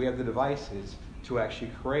 we have the devices to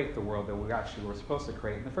actually create the world that we actually were supposed to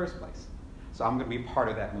create in the first place. So I'm going to be part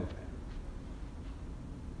of that movement.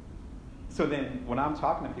 So then when I'm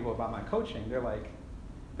talking to people about my coaching, they're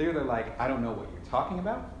either like, I don't know what you're talking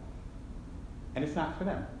about, and it's not for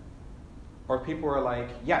them. Or people are like,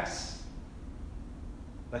 yes,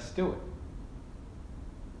 let's do it.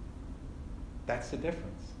 That's the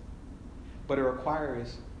difference. But it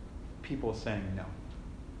requires people saying no.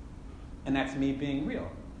 And that's me being real.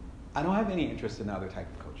 I don't have any interest in other type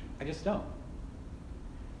of coaching. I just don't.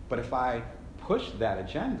 But if I push that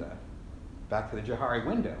agenda back to the Johari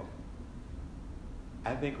window,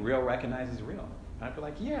 I think real recognizes real. And I'd be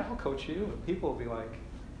like, yeah, I'll coach you. And people will be like,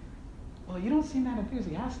 well, you don't seem that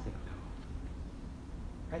enthusiastic,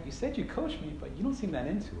 though. Right? You said you coach me, but you don't seem that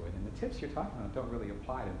into it. And the tips you're talking about don't really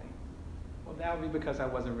apply to me. Well, that would be because I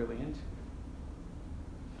wasn't really into it.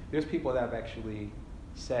 There's people that have actually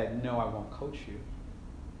said, no, I won't coach you.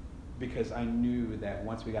 Because I knew that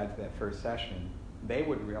once we got to that first session, they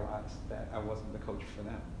would realize that I wasn't the coach for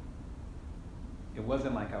them. It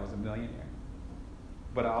wasn't like I was a millionaire.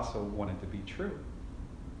 But I also wanted to be true.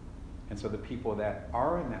 And so the people that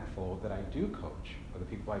are in that fold that I do coach, or the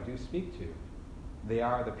people I do speak to, they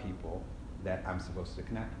are the people that I'm supposed to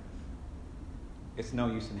connect with. It's no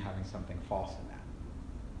use in having something false in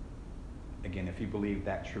that. Again, if you believe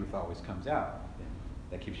that truth always comes out, then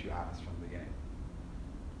that keeps you honest from the beginning.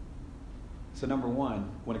 So number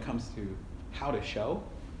one, when it comes to how to show,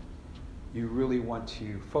 you really want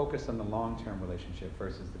to focus on the long-term relationship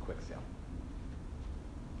versus the quick sale.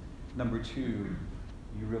 Number two,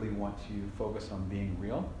 you really want to focus on being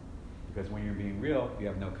real, because when you're being real, you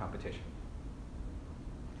have no competition.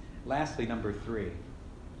 Lastly, number three,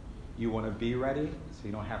 you want to be ready so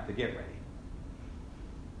you don't have to get ready.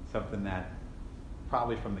 Something that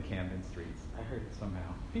probably from the Camden streets. I heard it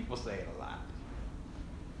somehow. People say it a lot.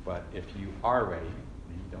 But if you are ready,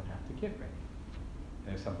 then you don't have to get ready. And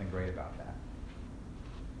there's something great about that.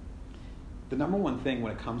 The number one thing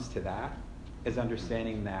when it comes to that is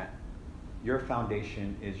understanding that Your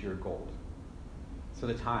foundation is your gold. So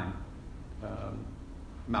the time,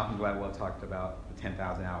 Malcolm Gladwell talked about the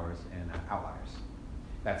 10,000 hours in Outliers.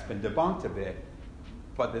 That's been debunked a bit,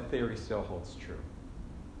 but the theory still holds true.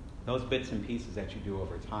 Those bits and pieces that you do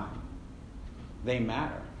over time, they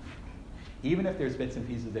matter. Even if there's bits and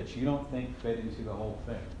pieces that you don't think fit into the whole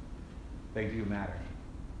thing, they do matter.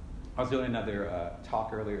 I was doing another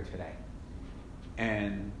talk earlier today,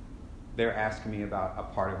 and they're asking me about a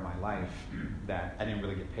part of my life that I didn't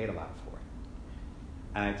really get paid a lot for.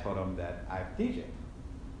 And I told them that I DJed.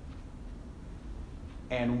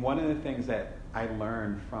 And one of the things that I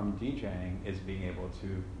learned from DJing is being able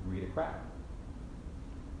to read a crowd.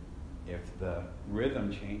 If the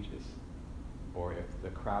rhythm changes, or if the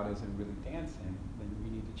crowd isn't really dancing, then we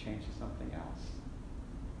need to change to something else.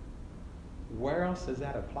 Where else does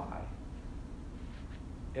that apply?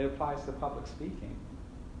 It applies to public speaking.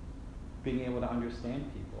 Being able to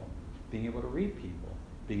understand people, being able to read people,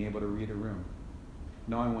 being able to read a room,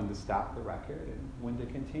 knowing when to stop the record and when to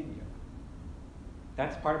continue.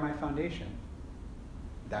 That's part of my foundation.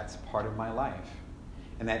 That's part of my life.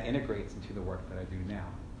 And that integrates into the work that I do now.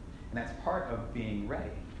 And that's part of being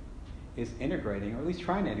Ray, is integrating, or at least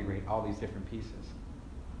trying to integrate all these different pieces.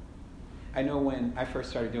 I know when I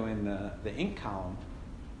first started doing the ink column,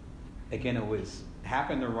 again,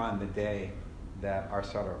 happened to run the day that our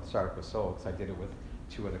startup was sold, because I did it with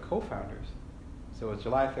two other co-founders. So it was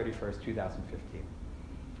July 31st, 2015.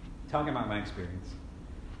 Talking about my experience.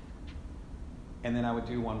 And then I would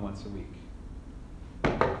do one once a week.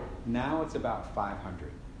 Now it's about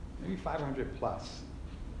 500, maybe 500 plus,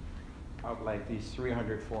 of like these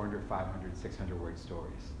 300, 400, 500, 600 word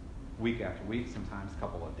stories. Week after week, sometimes a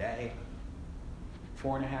couple a day.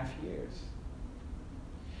 4.5 years.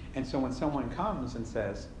 And so when someone comes and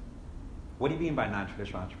says, what do you mean by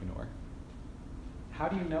non-traditional entrepreneur? How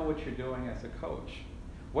do you know what you're doing as a coach?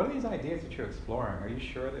 What are these ideas that you're exploring? Are you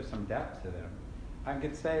sure there's some depth to them? I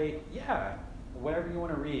could say, yeah, whatever you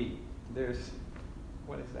want to read, there's,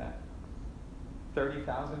 what is that?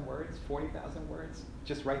 30,000 words, 40,000 words?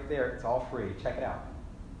 Just right there, it's all free. Check it out.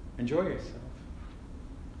 Enjoy yourself.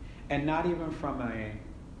 And not even from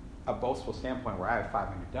a boastful standpoint where I have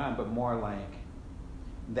 500 done, but more like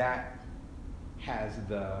that has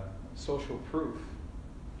the social proof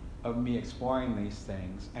of me exploring these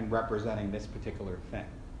things and representing this particular thing.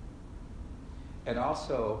 It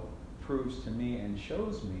also proves to me and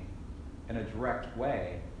shows me in a direct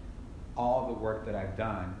way all the work that I've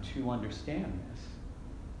done to understand this.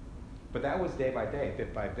 But that was day by day,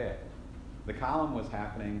 bit by bit. The column was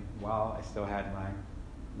happening while I still had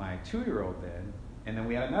my 2-year-old then, and then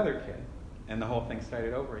we had another kid, and the whole thing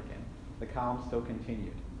started over again. The column still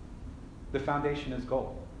continued. The foundation is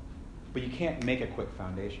gold, but you can't make a quick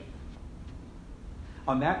foundation.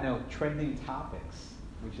 On that note, trending topics,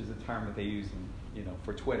 which is a term that they use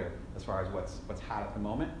for Twitter as far as what's hot at the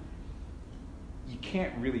moment, you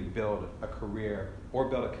can't really build a career or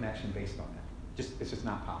build a connection based on that. It's just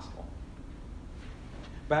not possible.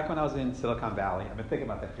 Back when I was in Silicon Valley, I've been thinking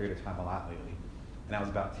about that period of time a lot lately, and that was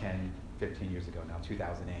about 10, 15 years ago now,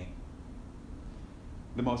 2008.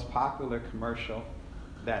 The most popular commercial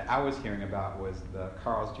that I was hearing about was the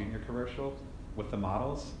Carl's Jr. commercial with the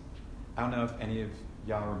models. I don't know if any of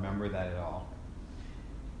y'all remember that at all.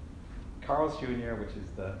 Carl's Jr., which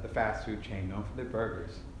is the fast food chain known for their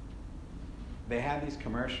burgers, they had these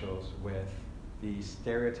commercials with the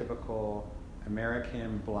stereotypical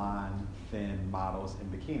American blonde, thin models in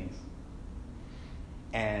bikinis.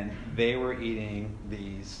 And they were eating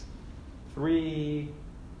these 3,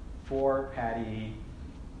 4 patty,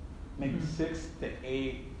 maybe 6 to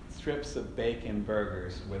 8 strips of bacon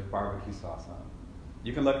burgers with barbecue sauce on them.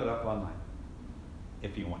 You can look it up online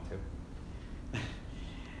if you want to.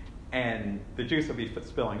 And the juice will be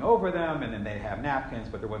spilling over them, and then they'd have napkins,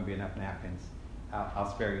 but there wouldn't be enough napkins. I'll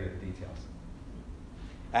spare you the details.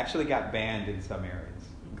 Actually got banned in some areas,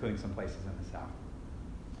 including some places in the South.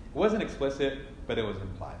 It wasn't explicit, but it was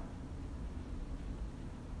implied.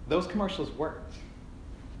 Those commercials worked.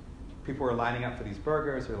 People were lining up for these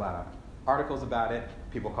burgers. There were a lot of articles about it.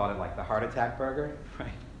 People called it like the heart attack burger, right?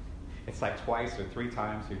 It's like twice or 3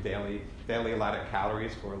 times your daily allotted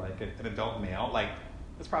calories for like an adult male. Like,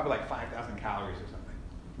 it's probably like 5,000 calories or something.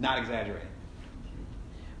 Not exaggerating.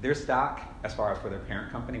 Their stock, as far as for their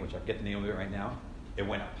parent company, which I forget the name of it right now, it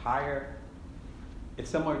went up higher. It's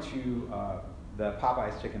similar to the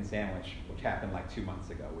Popeye's chicken sandwich, which happened like 2 months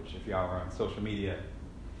ago, which if y'all are on social media,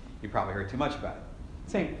 you probably heard too much about it.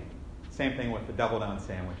 Same thing. Same thing with the Double Down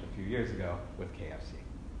sandwich a few years ago with KFC.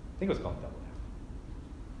 I think it was called Double Down.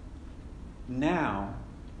 Now,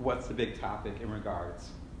 what's the big topic in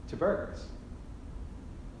regards to burgers.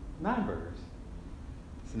 9 burgers.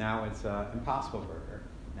 So now it's Impossible Burger.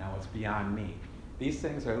 Now it's Beyond Meat. These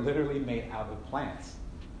things are literally made out of plants.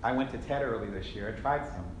 I went to TED early this year and tried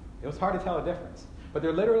some. It was hard to tell the difference. But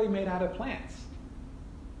they're literally made out of plants.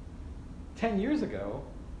 10 years ago,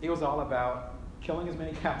 it was all about killing as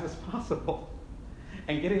many cows as possible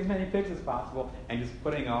and getting as many pigs as possible and just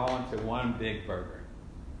putting it all into one big burger.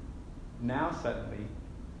 Now suddenly,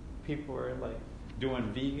 people are like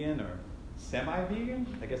doing vegan or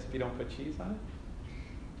semi-vegan, I guess if you don't put cheese on it,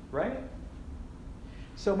 right?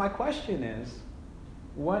 So my question is,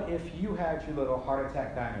 what if you had your little heart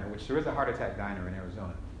attack diner, which there is a heart attack diner in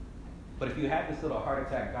Arizona, but if you had this little heart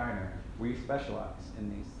attack diner where you specialize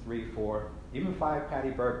in these 3, 4, even 5 patty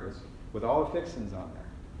burgers with all the fixings on there,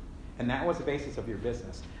 and that was the basis of your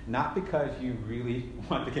business, not because you really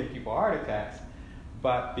wanted to give people heart attacks,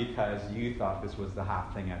 but because you thought this was the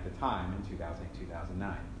hot thing at the time in 2008,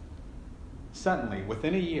 2009. Suddenly,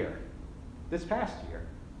 within a year, this past year,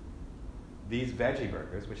 these veggie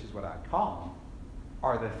burgers, which is what I call them,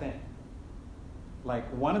 are the thing. Like,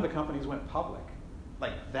 one of the companies went public,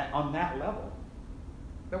 like that, on that level.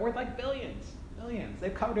 They're worth like billions, millions.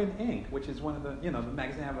 They've covered in ink, which is one of the, the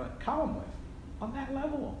magazine I have a column with, on that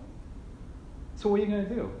level. So what are you going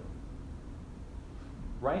to do?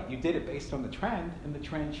 Right? You did it based on the trend, and the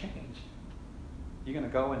trend changed. You're going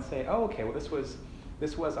to go and say, oh, okay, well, this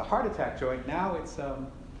was a heart attack joint. Now it's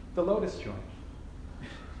the lotus joint.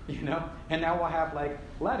 And now we'll have like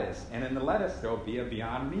lettuce, and in the lettuce there'll be a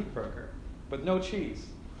Beyond Meat burger, but no cheese.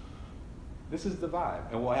 This is the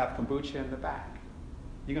vibe, and we'll have kombucha in the back.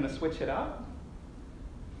 You're going to switch it up?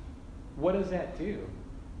 What does that do?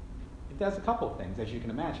 It does a couple of things, as you can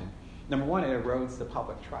imagine. Number one, it erodes the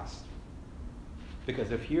public trust.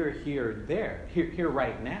 Because if you're here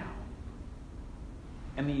right now,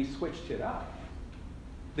 and then you switched it up,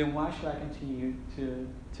 then why should I continue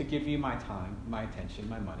to give you my time, my attention,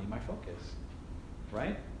 my money, my focus,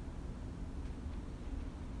 right?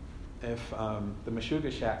 If the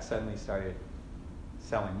Meshuggah Shack suddenly started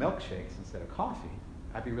selling milkshakes instead of coffee,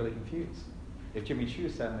 I'd be really confused. If Jimmy Choo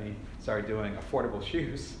suddenly started doing affordable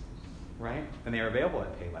shoes, right, and they're available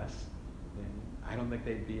at Payless, then I don't think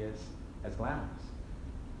they'd be as glamorous.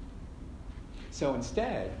 So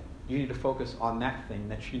instead, you need to focus on that thing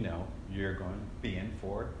that you know you're going to be in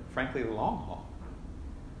for, frankly, the long haul.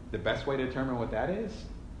 The best way to determine what that is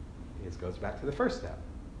goes back to the first step,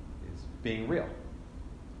 is being real.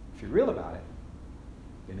 If you're real about it,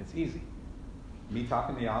 then it's easy. Me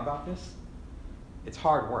talking to y'all about this, it's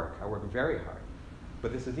hard work. I work very hard.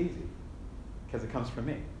 But this is easy, because it comes from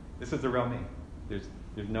me. This is the real me. There's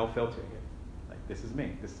no filter here. Like, this is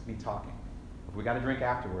me. This is me talking. If we got a drink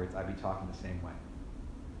afterwards, I'd be talking the same way.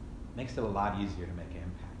 Makes it a lot easier to make an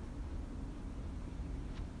impact.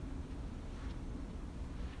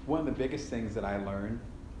 One of the biggest things that I learned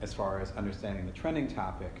as far as understanding the trending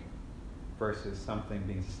topic versus something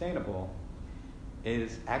being sustainable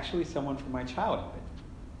is actually someone from my childhood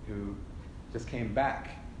who just came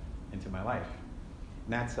back into my life.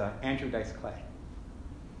 And that's Andrew Dice Clay.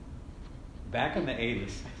 Back in the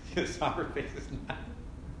 80s, the somber faces now.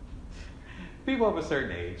 People of a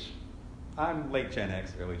certain age, I'm late Gen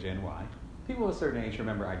X, early Gen Y. People of a certain age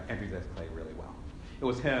remember Andrew Dice Clay really well. It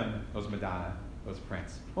was him, it was Madonna, it was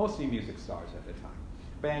Prince, mostly music stars at the time.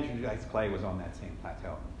 But Andrew Dice Clay was on that same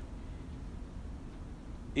plateau.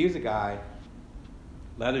 He was a guy,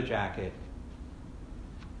 leather jacket,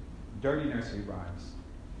 dirty nursery rhymes,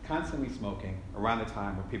 constantly smoking around the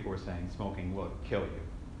time when people were saying smoking will kill you.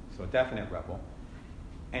 So a definite rebel.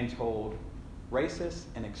 And told racist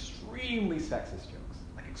and extremely sexist jokes.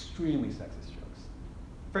 Like extremely sexist jokes.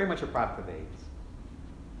 Very much a product of the 80s.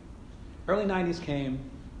 Early 90s came,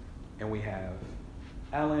 and we have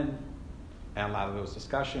Ellen and a lot of those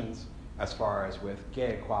discussions as far as with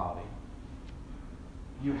gay equality.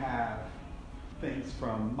 You have things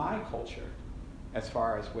from my culture as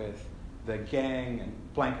far as with the gang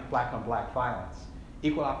and black on black violence,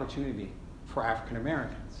 equal opportunity for African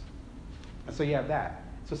Americans. And so you have that.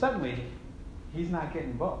 So suddenly, he's not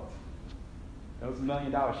getting booked. Those $1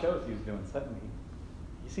 million shows he was doing, suddenly,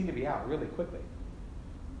 he seemed to be out really quickly.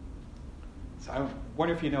 So I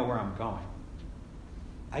wonder if you know where I'm going.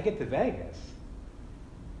 I get to Vegas.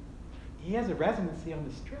 He has a residency on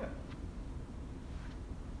the Strip.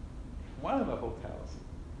 One of the hotels.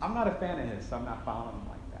 I'm not a fan of his, so I'm not following him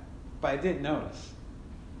like that. But I did notice.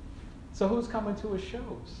 So who's coming to his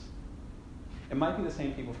shows? It might be the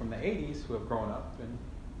same people from the 80s who have grown up and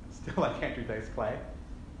still like Andrew Dice Clay.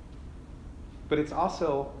 But it's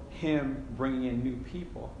also him bringing in new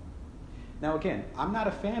people. Now again, I'm not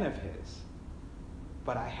a fan of his,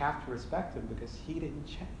 but I have to respect him because he didn't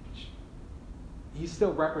change. He's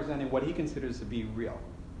still representing what he considers to be real.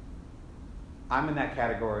 I'm in that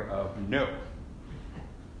category of no.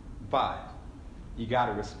 But you got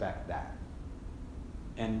to respect that.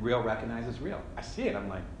 And real recognizes real. I see it. I'm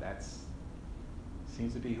like,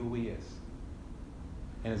 seems to be who he is.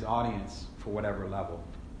 And his audience, for whatever level,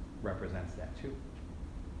 represents that too.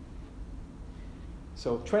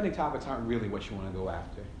 So trending topics aren't really what you want to go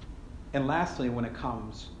after. And lastly, when it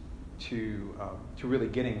comes to really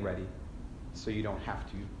getting ready, so you don't have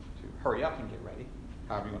to hurry up and get ready,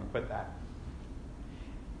 however you want to put that,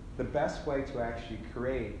 the best way to actually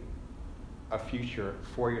create a future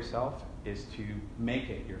for yourself is to make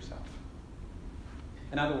it yourself.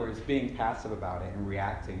 In other words, being passive about it and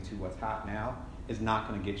reacting to what's hot now is not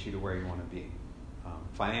going to get you to where you want to be.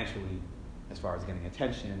 Financially, as far as getting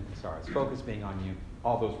attention, as far as focus being on you,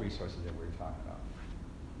 all those resources that we were talking about.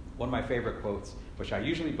 One of my favorite quotes, which I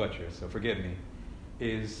usually butcher, so forgive me,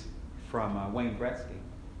 is from Wayne Gretzky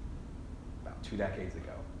about 2 decades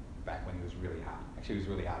ago, back when he was really hot. Actually, he was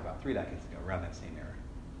really hot about 3 decades ago, around that same era.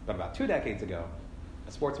 But about 2 decades ago,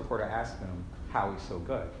 a sports reporter asked him how he's so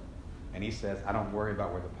good. And he says, I don't worry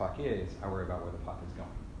about where the puck is, I worry about where the puck is going.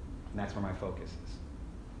 And that's where my focus is.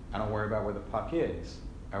 I don't worry about where the puck is,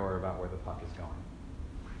 I worry about where the puck is going.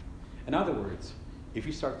 In other words, if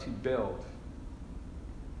you start to build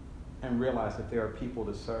and realize that there are people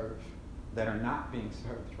to serve that are not being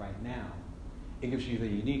served right now, it gives you the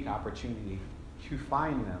unique opportunity to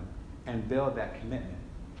find them and build that commitment,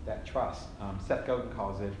 that trust. Seth Godin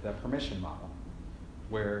calls it the permission model,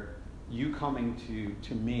 where you coming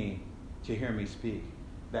to me to hear me speak,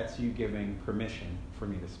 that's you giving permission for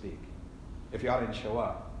me to speak. If y'all didn't show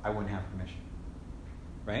up, I wouldn't have permission,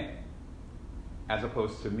 right? As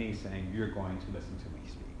opposed to me saying, you're going to listen to me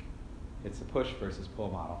speak. It's a push versus pull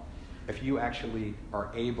model. If you actually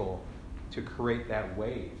are able to create that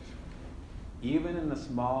wave, even in the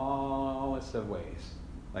smallest of ways,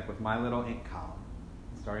 like with my little ink column,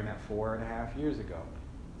 starting at 4.5 years ago,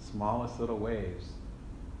 smallest little waves,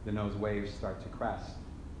 then those waves start to crest.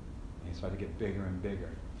 And they start to get bigger and bigger.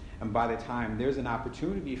 And by the time there's an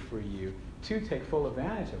opportunity for you to take full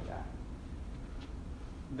advantage of that,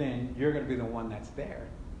 then you're going to be the one that's there.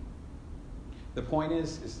 The point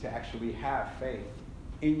is to actually have faith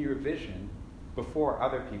in your vision before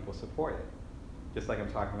other people support it. Just like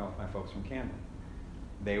I'm talking about with my folks from Camden.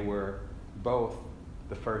 They were both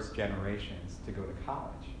the first generations to go to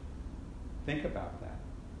college. Think about that.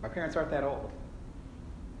 My parents aren't that old.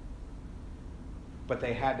 But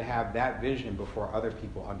they had to have that vision before other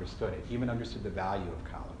people understood it, even understood the value of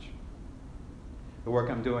college. The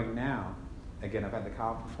work I'm doing now, again, I've had the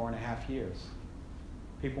college for 4.5 years.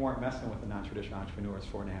 People weren't messing with the non-traditional entrepreneurs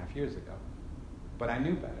 4.5 years ago. But I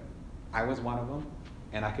knew better. I was one of them,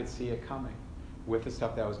 and I could see it coming with the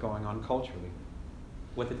stuff that was going on culturally,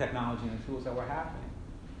 with the technology and the tools that were happening.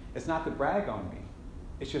 It's not to brag on me.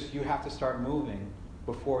 It's just you have to start moving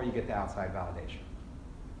before you get the outside validation.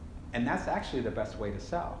 And that's actually the best way to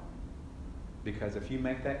sell. Because if you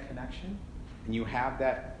make that connection and you have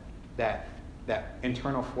that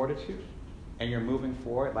internal fortitude and you're moving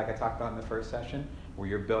forward, like I talked about in the first session, where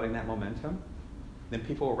you're building that momentum, then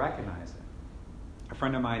people will recognize it. A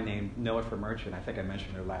friend of mine named Nilofer Merchant, I think I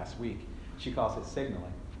mentioned her last week, she calls it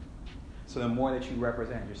signaling. So the more that you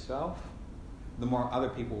represent yourself, the more other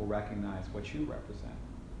people will recognize what you represent.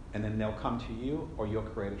 And then they'll come to you, or you'll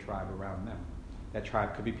create a tribe around them. That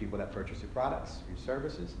tribe could be people that purchase your products, your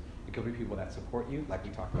services. It could be people that support you, like we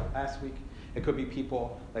talked about last week. It could be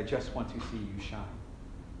people that just want to see you shine.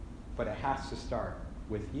 But it has to start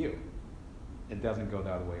with you. It doesn't go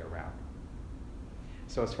the other way around.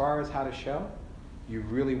 So as far as how to show, you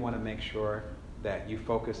really want to make sure that you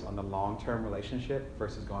focus on the long-term relationship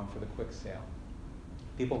versus going for the quick sale.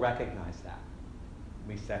 People recognize that. At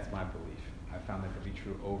least that's my belief. I found that to be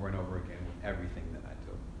true over and over again with everything that I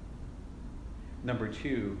do. Number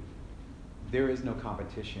 2, there is no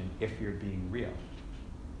competition if you're being real.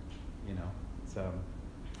 You know, it's I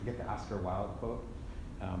forget the Oscar Wilde quote.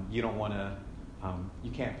 You don't want to,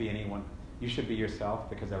 you can't be anyone. You should be yourself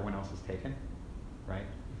because everyone else is taken, right?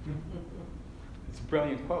 It's a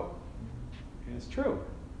brilliant quote, and it's true.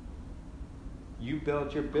 You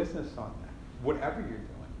build your business on that, whatever you're doing.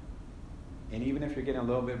 And even if you're getting a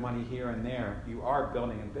little bit of money here and there, you are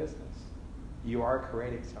building a business. You are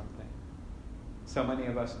creating something. So many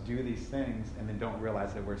of us do these things and then don't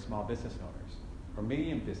realize that we're small business owners or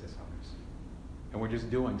medium business owners. And we're just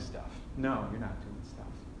doing stuff. No, you're not doing stuff.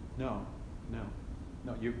 No,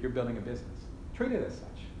 you're building a business. Treat it as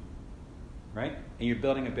such, right? And you're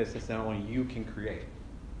building a business that only you can create.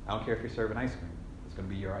 I don't care if you're serving ice cream. It's going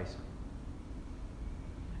to be your ice cream.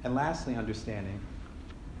 And lastly, understanding,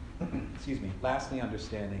 lastly,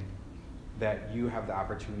 understanding that you have the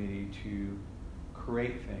opportunity to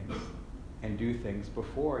create things and do things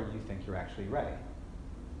before you think you're actually ready.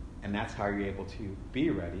 And that's how you're able to be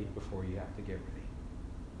ready before you have to get ready.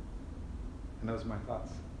 And those are my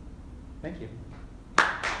thoughts. Thank you.